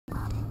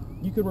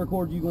You could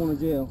record you going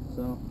to jail,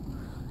 so.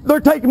 They're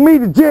taking me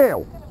to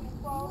jail.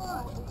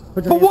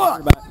 For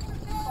what?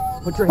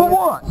 Put your For hands,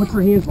 what? Put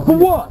your hands For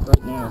what?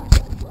 right now.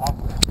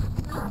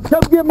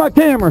 Come get my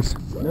cameras.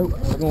 Nope,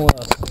 they're going with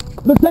us.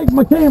 They're taking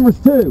my cameras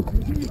too.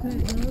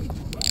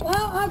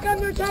 Well, how come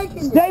you're taking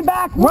me? Stay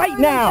back right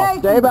now.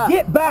 Stay back.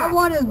 Get back. I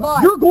want his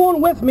bike. You're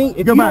going with me if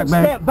you don't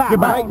step back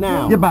right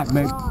now. Get back,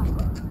 man.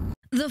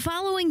 The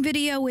following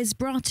video is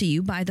brought to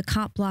you by the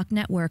Cop Block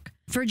Network.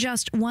 For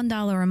just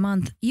 $1 a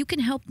month, you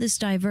can help this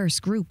diverse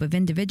group of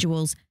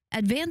individuals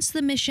advance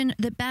the mission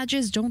that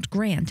badges don't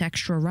grant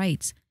extra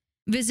rights.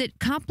 Visit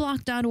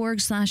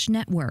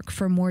copblock.org/network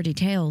for more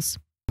details.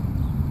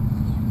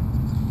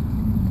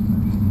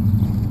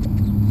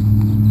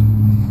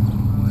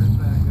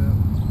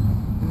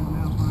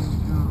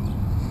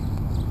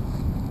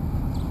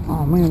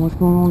 Oh man, what's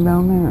going on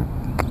down there?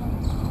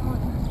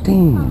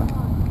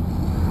 Damn.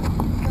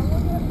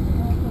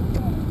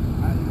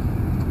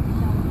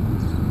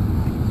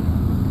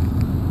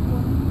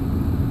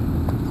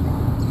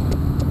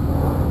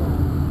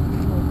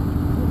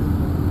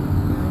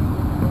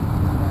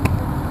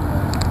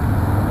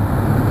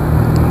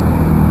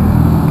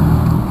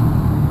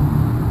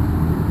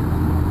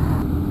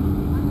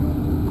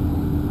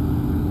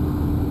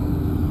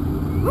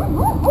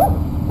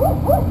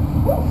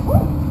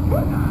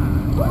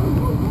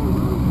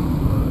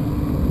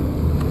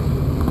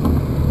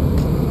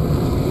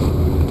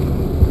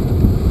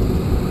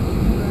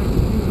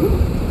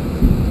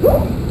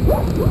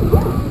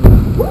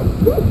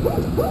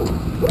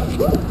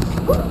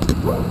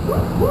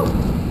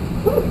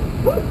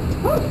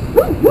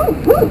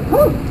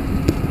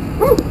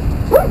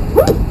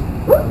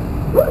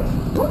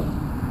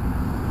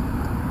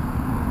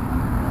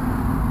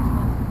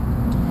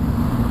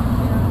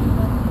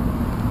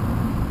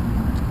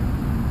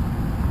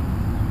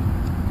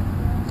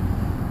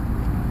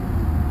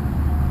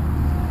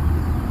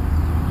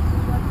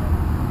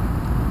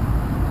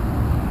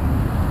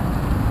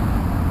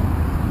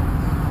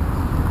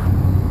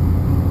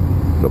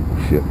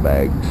 Shit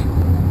bags.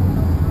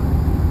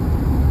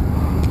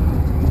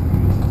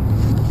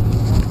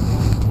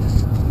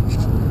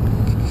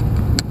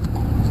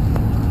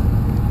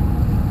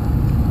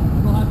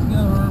 We'll have to go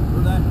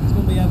for that. It's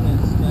going to be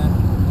evidence, Jack.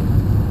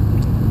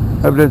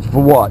 Evidence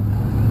for what?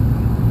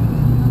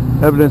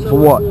 Evidence for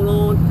what?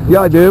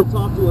 Yeah, I do.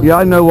 Yeah,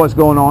 I know what's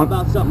going on.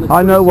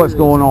 I know what's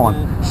going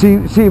on. She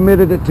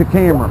admitted it to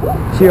camera.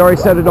 She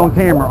already said it on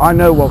camera. I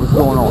know what was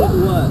going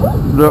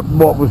on.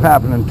 What was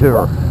happening to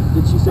her.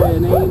 Did she say a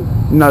name?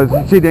 No,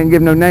 she didn't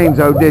give no names,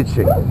 though, did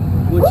she?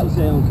 What did she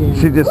say on camera?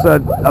 She just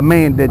said, a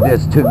man did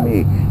this to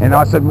me. And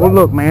I said, well,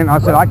 look, man, I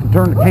said, I can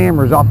turn the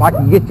cameras off. I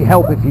can get you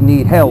help if you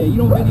need help. Yeah, you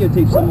don't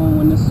videotape someone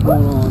when this is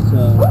going on,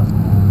 so.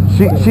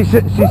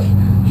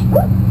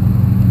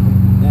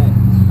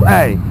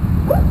 Hey.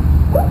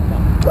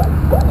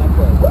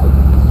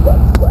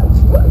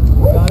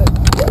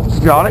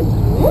 Got it?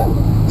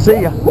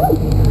 See ya.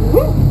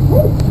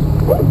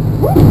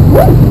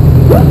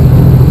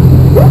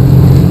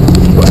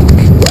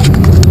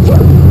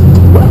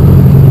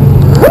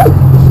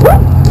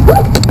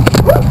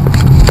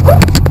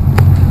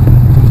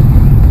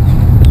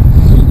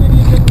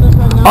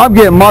 I'm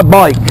getting my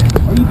bike. Are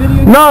you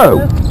videotaping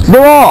No, this?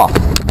 they're off.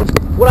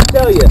 What'd I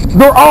tell you?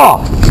 They're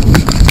off.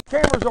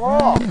 Cameras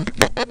are off.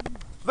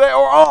 They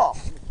are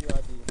off.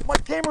 My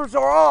cameras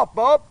are off,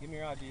 bub. Give me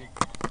your ID.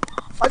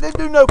 I didn't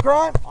do no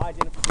crime.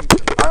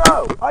 Identification. I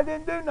know. I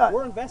didn't do nothing.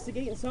 We're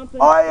investigating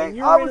something. I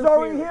was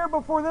already here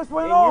before this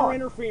went on. You're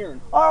interfering.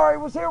 I already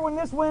was here when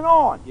this went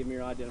on. Give me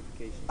your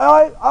identification.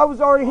 I was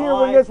already here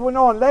when this went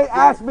on. They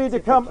asked me to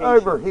come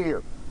over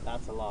here.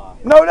 That's a lie.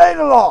 No, they ain't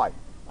a lie.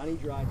 I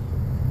need your ID.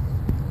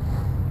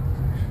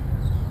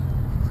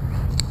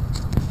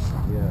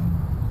 Yeah,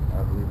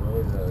 I believe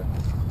really the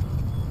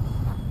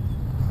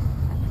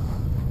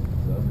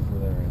others were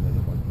there and they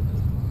didn't want to put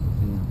this.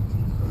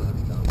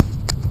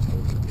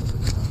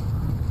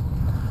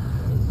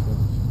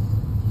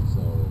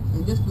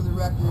 And just for the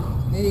record,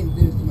 they didn't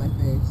do this to my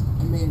face.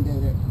 A man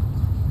did it.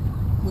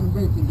 When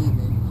Brenton did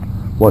it.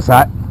 What's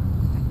that?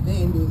 They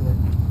didn't do this.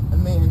 A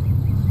man.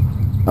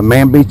 A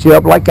man beat you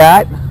up like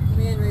that? A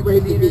man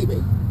raped the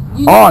baby.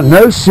 Oh,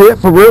 no shit,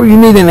 for real? You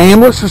need an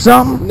ambulance or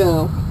something?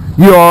 No.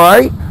 You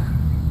alright?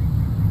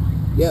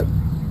 Yep.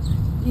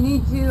 You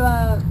need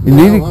to,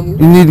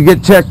 You need to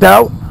get checked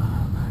out?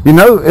 You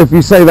know, if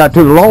you say that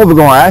to the law, they're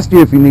going to ask you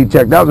if you need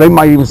checked out. They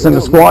might even send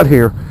a squad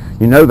here.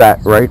 You know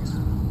that, right?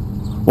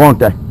 Won't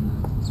they?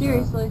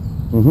 seriously.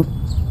 Mm-hmm.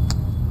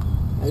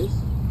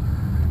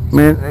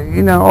 Man,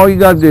 you know, all you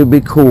got to do is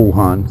be cool,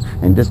 hon,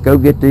 and just go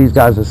get these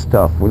guys'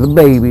 stuff with the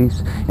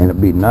babies, and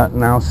it'll be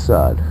nothing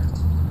outside.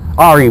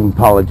 I'll even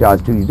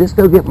apologize to you. Just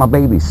go get my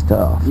baby's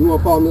stuff. You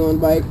want to follow me on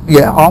the bike?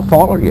 Yeah, I'll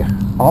follow you.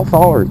 I'll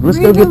follow you. Let's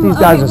go get these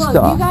guys'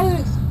 stuff.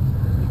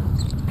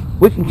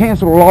 We can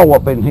cancel the law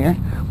up in here.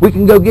 We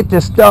can go get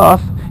this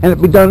stuff, and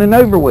it'll be done and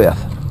over with.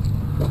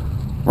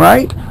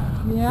 Right?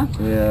 Yeah.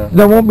 Yeah.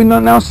 There won't be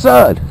nothing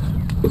outside.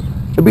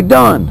 It'll be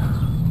done.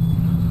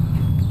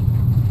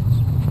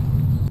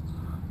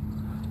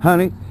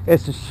 Honey,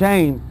 it's a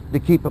shame to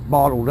keep it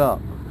bottled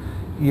up.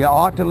 You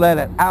ought to let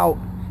it out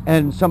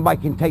and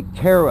somebody can take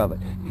care of it.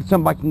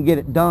 Somebody can get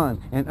it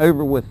done and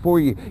over with for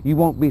you. You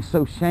won't be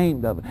so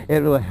ashamed of it.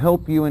 It'll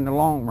help you in the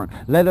long run.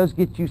 Let us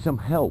get you some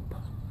help.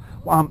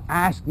 Well, I'm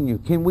asking you,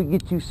 can we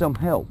get you some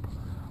help?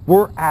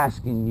 We're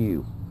asking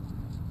you.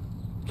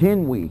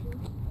 Can we?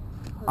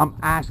 I'm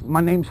asking.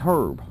 My name's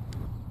Herb.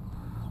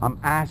 I'm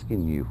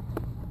asking you.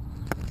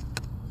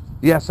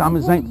 Yes, I'm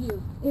his name.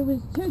 It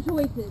was two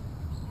choices.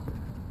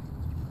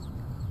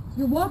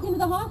 You're walking to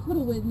the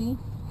hospital with me.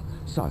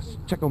 Sus,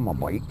 check on my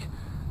bike.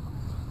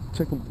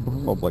 Check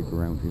on my bike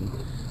around here.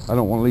 I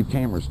don't want to leave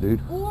cameras,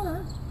 dude.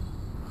 Or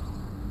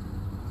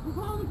we're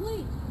calling the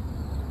police.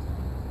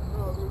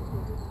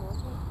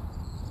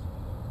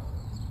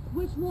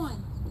 Which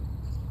one?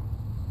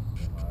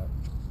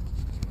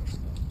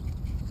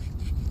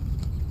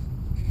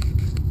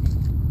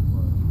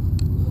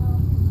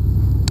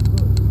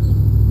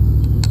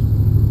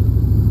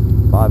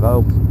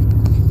 Five-0.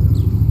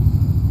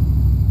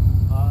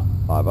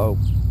 5-0.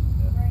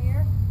 Right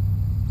here?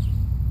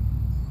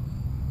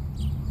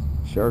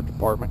 Sheriff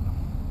Department.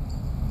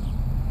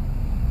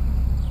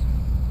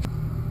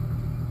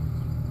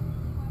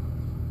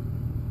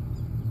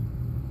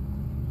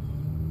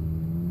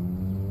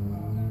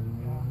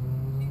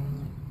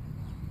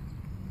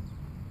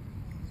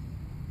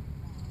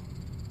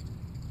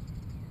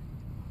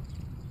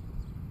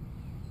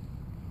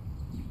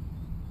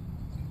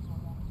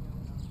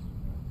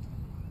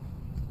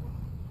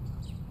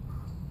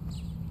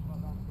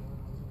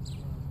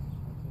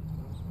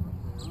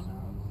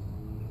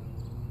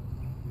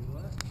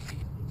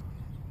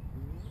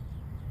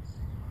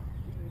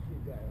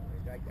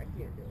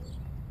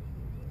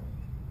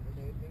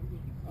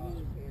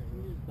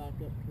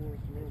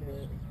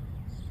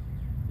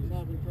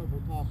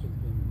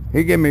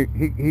 He gave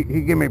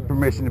me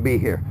permission to be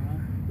here.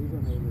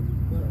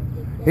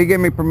 He gave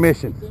me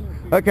permission.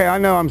 Okay, I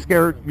know I'm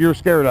scared. You're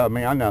scared of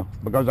me. I know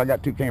because I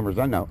got two cameras.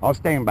 I know. I'll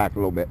stand back a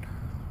little bit.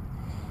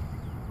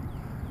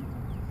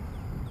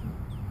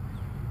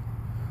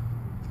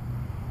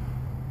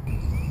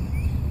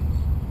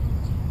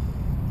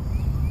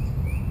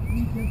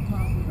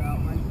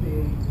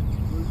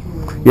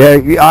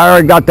 Yeah, I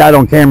already got that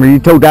on camera. You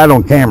told that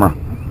on camera.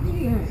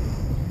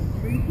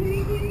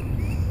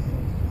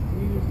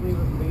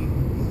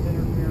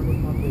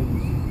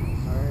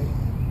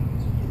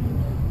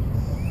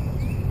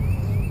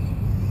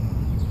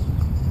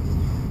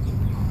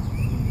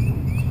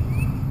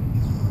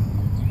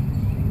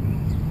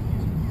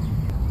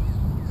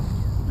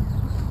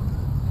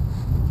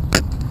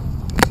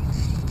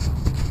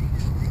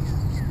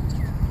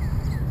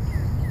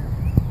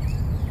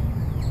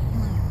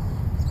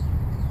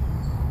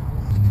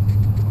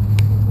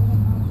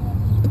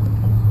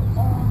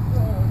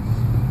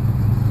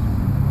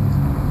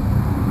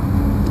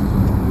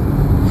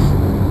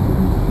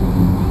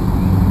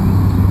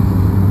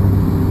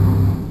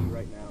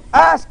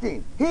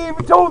 Asking. He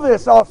even told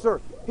this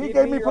officer. He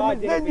gave me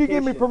permission. Then you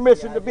give me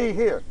permission to be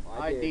here.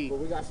 ID. But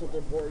we got something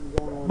important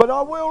going on. But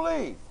I will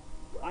leave.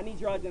 I need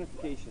your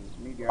identification.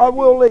 I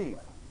will leave.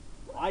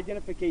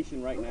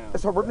 Identification right now.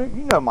 So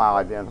you know my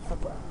identity.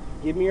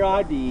 Give me your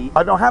ID.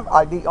 I don't have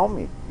ID on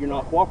me. You're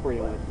not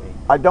cooperating with me.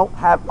 I don't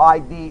have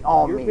ID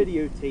on me. You're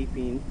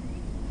videotaping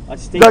a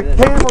statement.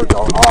 The cameras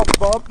are off,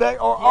 bub. They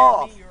are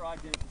off. Give me your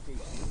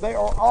identification. They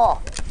are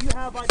off. Do you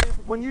have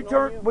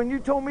identification When you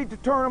told me to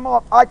turn them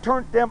off, I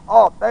turned them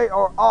off. They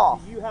are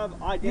off. Do you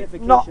have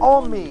identification Not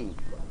on me.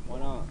 Why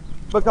not?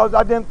 Because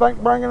I didn't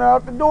think bringing it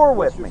out the door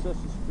with me.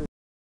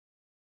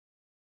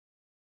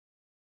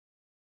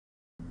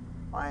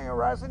 I ain't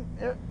harassing.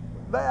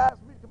 They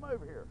asked me to come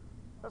over here.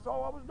 That's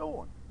all I was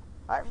doing.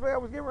 Actually, I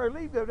was getting ready to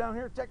leave, go down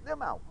here and check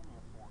them out.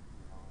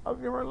 I was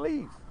getting ready to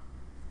leave.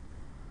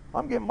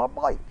 I'm getting my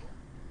bike.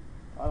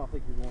 I don't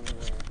think you're going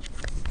anywhere.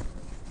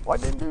 Well,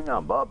 I didn't do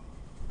nothing, bub.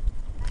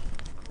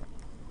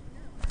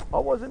 I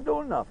wasn't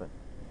doing nothing.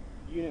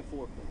 Unit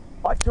 4,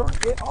 please. I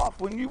turned it off.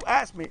 When you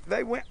asked me,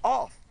 they went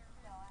off.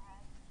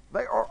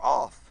 They are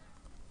off.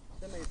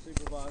 Send me a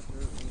supervisor.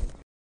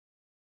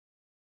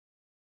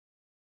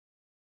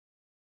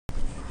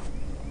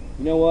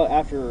 You know what?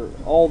 After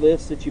all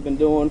this that you've been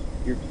doing,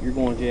 you're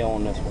going to jail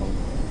on this one.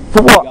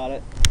 For what? You got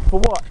it? For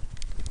what?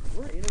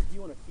 We're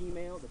interviewing a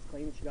female that's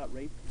claiming she got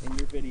raped, and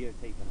you're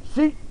videotaping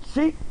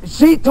her.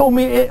 She told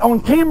me it on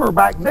camera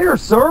back there,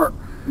 sir.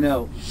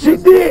 No. She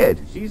did.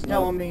 She's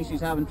telling me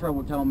she's having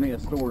trouble telling me a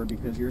story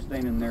because you're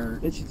standing there.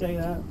 Did she say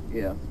that?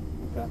 Yeah.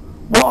 Okay.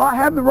 Well, I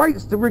have the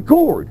rights to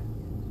record.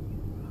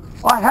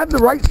 I have the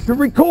rights to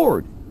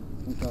record.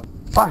 Okay.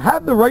 I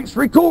have the rights to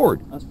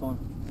record. That's fine.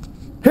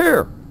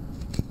 Here.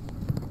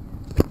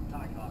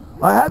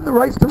 I have the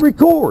rights to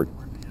record.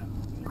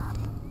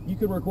 You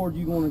could record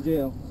you going to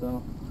jail,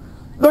 so.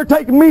 They're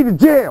taking me to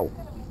jail.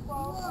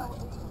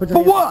 Put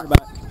your For hands what? behind your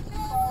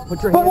back.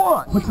 Put your For hands,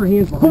 what? Put your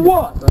hands behind For your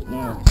what? back right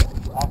now.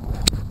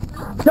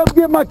 Come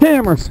get my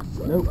cameras.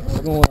 Nope,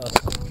 they're going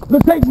up. They're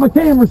taking my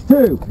cameras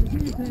too.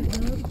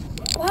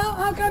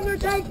 Well, how come you're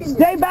taking it?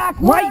 Stay back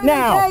Why right are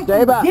now. you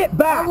taking it? Get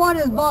back. I want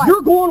his bike.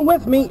 You're going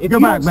with me if Get you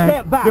back, don't man.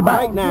 step back Get back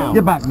right now.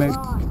 Get back, man.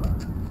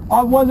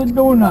 I wasn't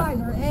doing You guys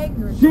that. are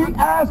ignorant. She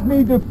asked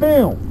me to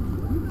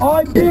film.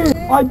 I did.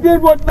 I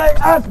did what they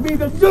asked me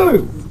to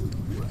do.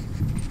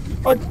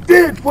 I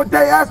did what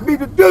they asked me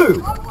to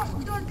do.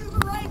 Don't you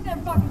erase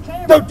that fucking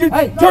camera. Don't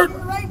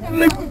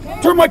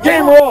you turn my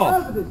camera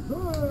off. Evidence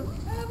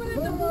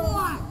of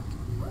what?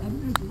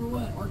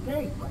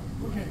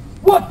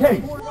 What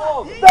case?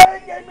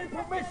 They gave me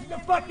permission to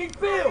fucking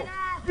film.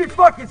 You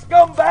fucking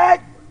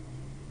scumbag.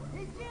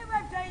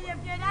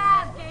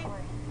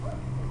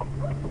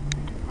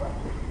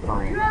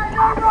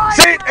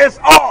 See, it's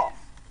off.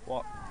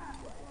 What?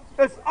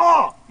 It's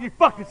off. You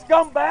fucking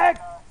scumbag.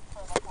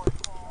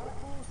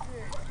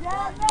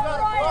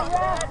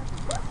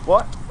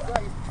 What?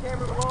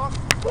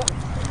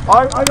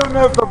 I don't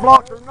know if they're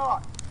blocked or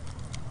not.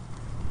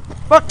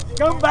 Fucking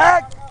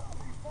scumbag.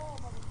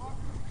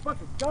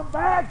 Fucking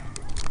scumbag.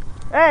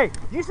 Hey,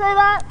 did you say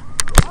that?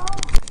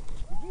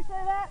 Did you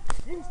say that?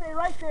 You can stay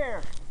right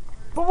there.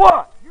 For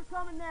what? You're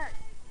coming next.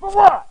 For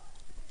what?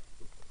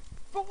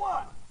 For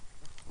what?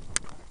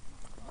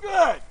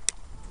 Good.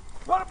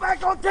 Put it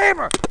back on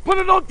camera. Put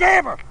it on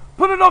camera.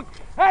 Put it on.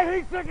 Hey,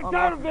 he's sick and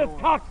tired of this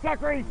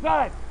cocksucker he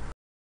said.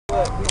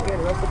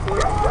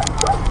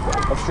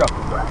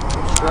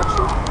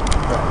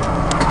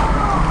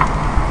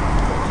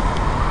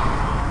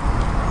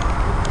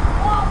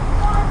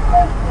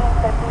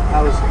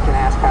 Can I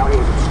ask how he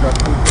was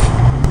obstructing?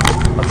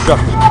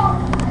 Obstructing.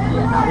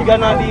 You got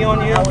an ID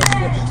on you? How was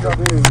he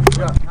obstructing?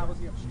 How was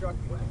he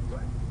obstructing?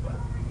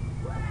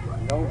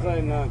 Don't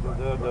say nothing,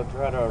 because they'll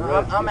try to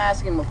arrest I'm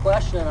asking him a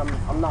question.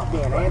 I'm not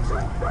being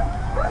answered.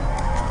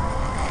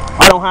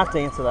 I don't have to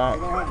answer that.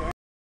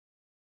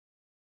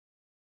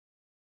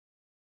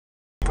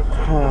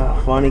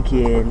 Funny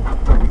kid.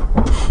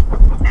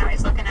 Now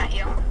he's looking at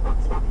you.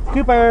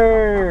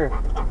 Cooper!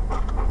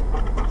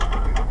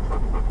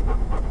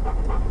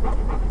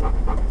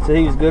 So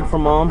he was good for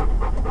mom?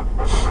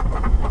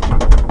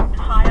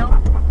 Kyle?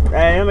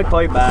 Hey, let me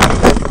call you back.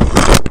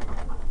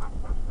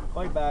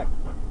 Call you back.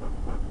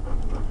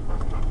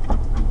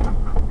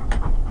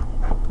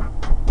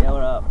 Yeah,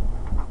 what up?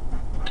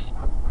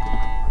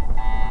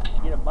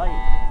 Get a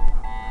bite.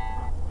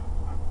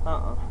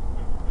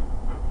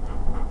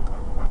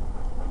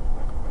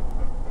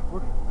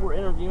 We're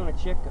interviewing a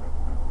chick.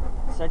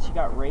 Said she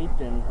got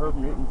raped and Herb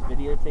Newton's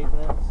videotaping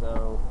it,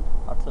 so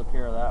I took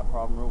care of that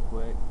problem real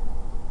quick.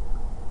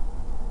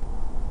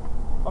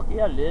 Fuck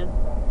yeah, I did.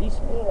 These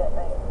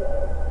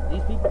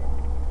people.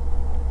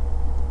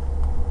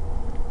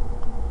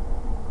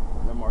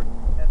 No more.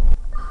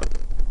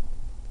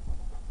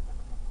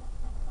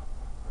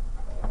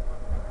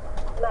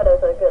 That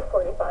is a good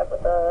 45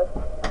 with the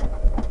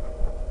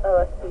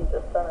OSP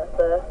just sent us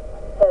a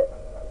hit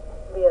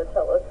via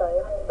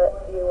teletype that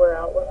you were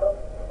out with them.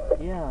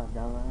 Yeah,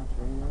 dumbass.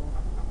 Yeah.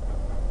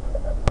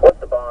 What's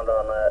the bond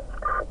on that?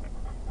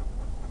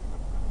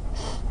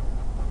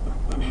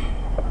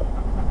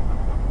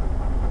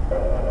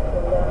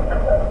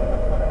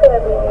 It's going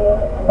to be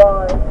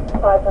bond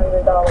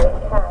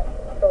 $500 cash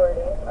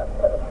authority up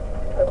to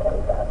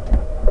petty theft.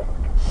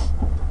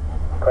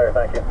 Clear,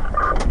 thank you.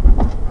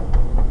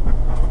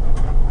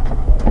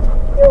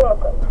 You're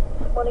welcome.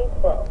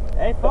 2012.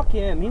 Hey, fuck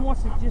him. He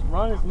wants to just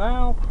run his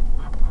mouth.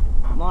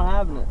 I'm not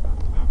having it.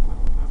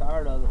 I'm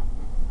tired of it.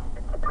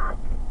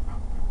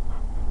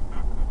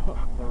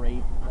 The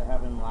rape that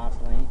happened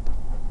last night.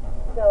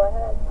 Go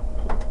ahead.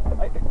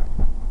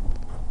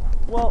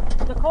 Well,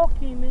 the call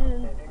came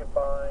in If you can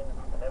find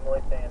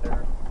Emily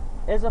Sanders.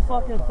 as a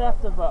fucking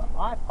theft of an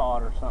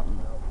iPod or something.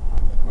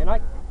 And I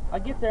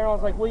get there and I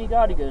was like, what you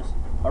got? He goes,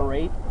 a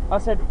rape. I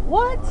said,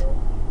 what?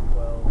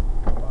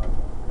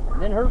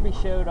 And then Herbie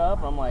showed up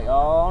and I'm like,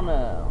 oh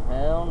no,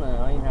 hell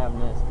no, I ain't having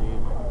this,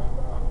 dude.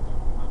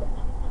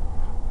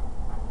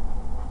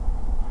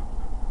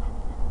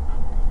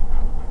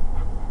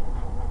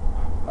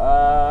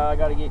 I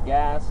gotta get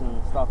gas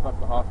and stop at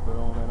the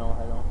hospital and then I'll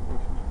head on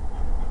fishing.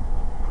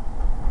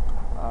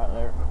 Alright,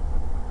 there.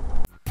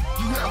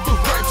 You have the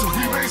right to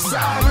remain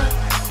silent.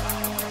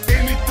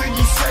 Anything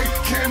you say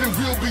can and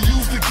will be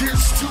used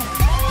against you.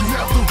 You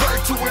have the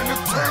right to an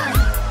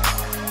attorney.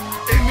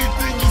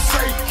 Anything you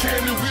say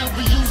can and will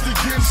be used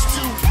against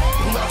you.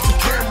 Pull out your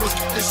cameras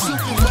and shoot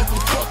the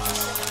motherfuckers.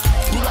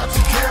 Pull out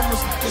your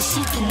cameras and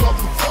shoot the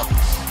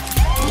motherfuckers.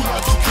 Pull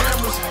out your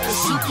cameras and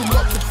shoot the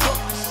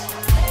motherfuckers.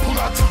 Pull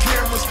out your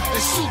cameras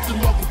and shoot the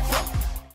motherfuckers.